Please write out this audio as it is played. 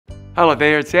Hello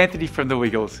there, it's Anthony from The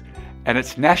Wiggles, and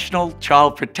it's National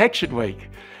Child Protection Week.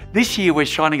 This year we're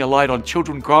shining a light on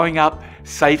children growing up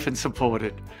safe and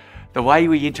supported. The way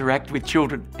we interact with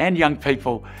children and young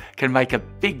people can make a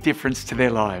big difference to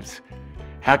their lives.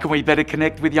 How can we better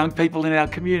connect with young people in our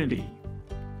community?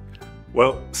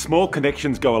 Well, small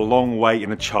connections go a long way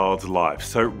in a child's life,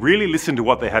 so really listen to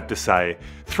what they have to say,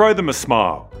 throw them a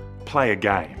smile, play a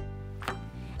game.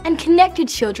 And connected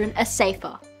children are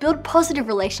safer. Build positive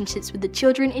relationships with the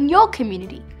children in your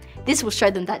community. This will show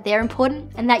them that they're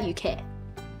important and that you care.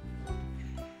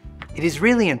 It is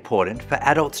really important for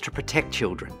adults to protect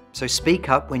children, so speak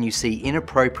up when you see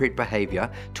inappropriate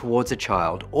behaviour towards a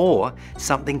child or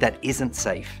something that isn't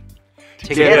safe.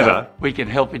 Together, we can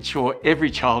help ensure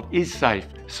every child is safe,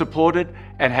 supported,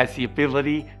 and has the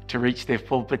ability to reach their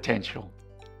full potential.